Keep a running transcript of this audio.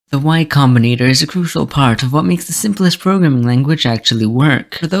The Y Combinator is a crucial part of what makes the simplest programming language actually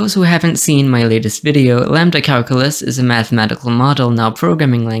work. For those who haven't seen my latest video, lambda calculus is a mathematical model now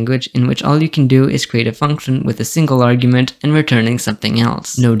programming language in which all you can do is create a function with a single argument and returning something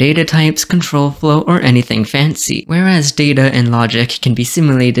else. No data types, control flow, or anything fancy. Whereas data and logic can be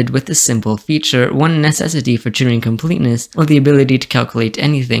simulated with a simple feature, one necessity for Turing completeness, or the ability to calculate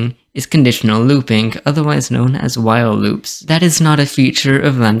anything, is conditional looping, otherwise known as while loops. That is not a feature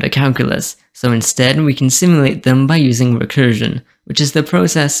of lambda calculus, so instead we can simulate them by using recursion, which is the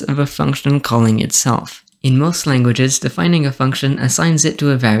process of a function calling itself. In most languages, defining a function assigns it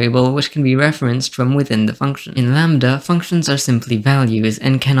to a variable which can be referenced from within the function. In Lambda, functions are simply values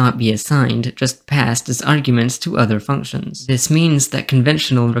and cannot be assigned, just passed as arguments to other functions. This means that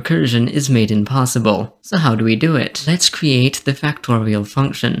conventional recursion is made impossible. So how do we do it? Let's create the factorial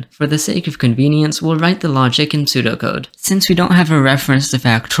function. For the sake of convenience, we'll write the logic in pseudocode. Since we don't have a reference to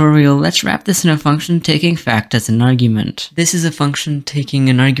factorial, let's wrap this in a function taking fact as an argument. This is a function taking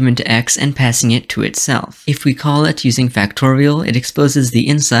an argument x and passing it to itself. If we call it using factorial, it exposes the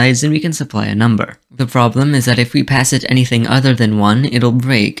insides and we can supply a number. The problem is that if we pass it anything other than 1, it'll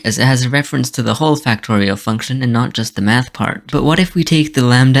break, as it has a reference to the whole factorial function and not just the math part. But what if we take the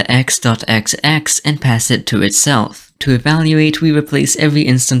lambda x.xx and pass it to itself? To evaluate, we replace every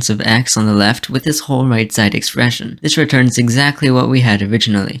instance of x on the left with this whole right side expression. This returns exactly what we had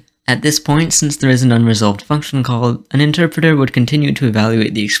originally. At this point, since there is an unresolved function call, an interpreter would continue to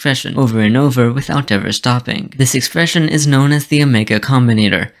evaluate the expression over and over without ever stopping. This expression is known as the omega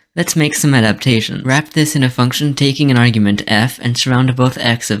combinator. Let's make some adaptation. Wrap this in a function taking an argument f and surround both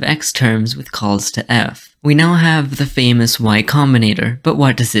x of x terms with calls to f. We now have the famous Y Combinator, but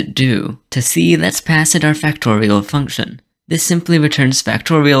what does it do? To see, let's pass it our factorial function. This simply returns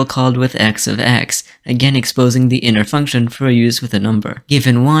factorial called with x of x, again exposing the inner function for use with a number.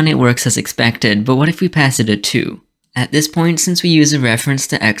 Given 1, it works as expected, but what if we pass it a 2? At this point, since we use a reference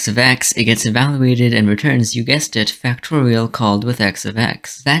to x of x, it gets evaluated and returns, you guessed it, factorial called with x of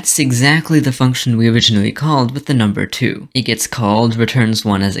x. That's exactly the function we originally called with the number 2. It gets called, returns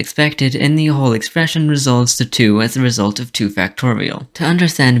 1 as expected, and the whole expression resolves to 2 as a result of 2 factorial. To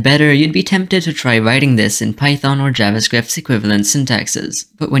understand better, you'd be tempted to try writing this in Python or JavaScript's equivalent syntaxes.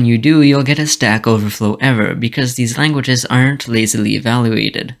 But when you do, you'll get a Stack Overflow error because these languages aren't lazily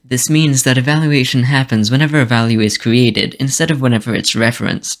evaluated. This means that evaluation happens whenever a value is created instead of whenever it's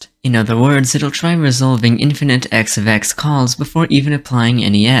referenced. In other words, it'll try resolving infinite x of x calls before even applying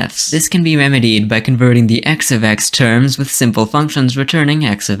any f's. This can be remedied by converting the x of x terms with simple functions returning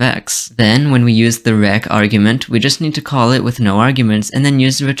x of x. Then, when we use the rec argument, we just need to call it with no arguments and then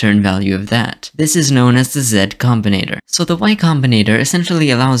use the return value of that. This is known as the Z Combinator. So the Y Combinator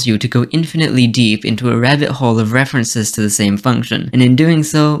essentially allows you to go infinitely deep into a rabbit hole of references to the same function, and in doing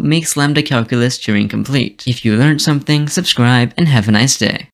so, makes lambda calculus Turing complete. If you learned something, subscribe and have a nice day.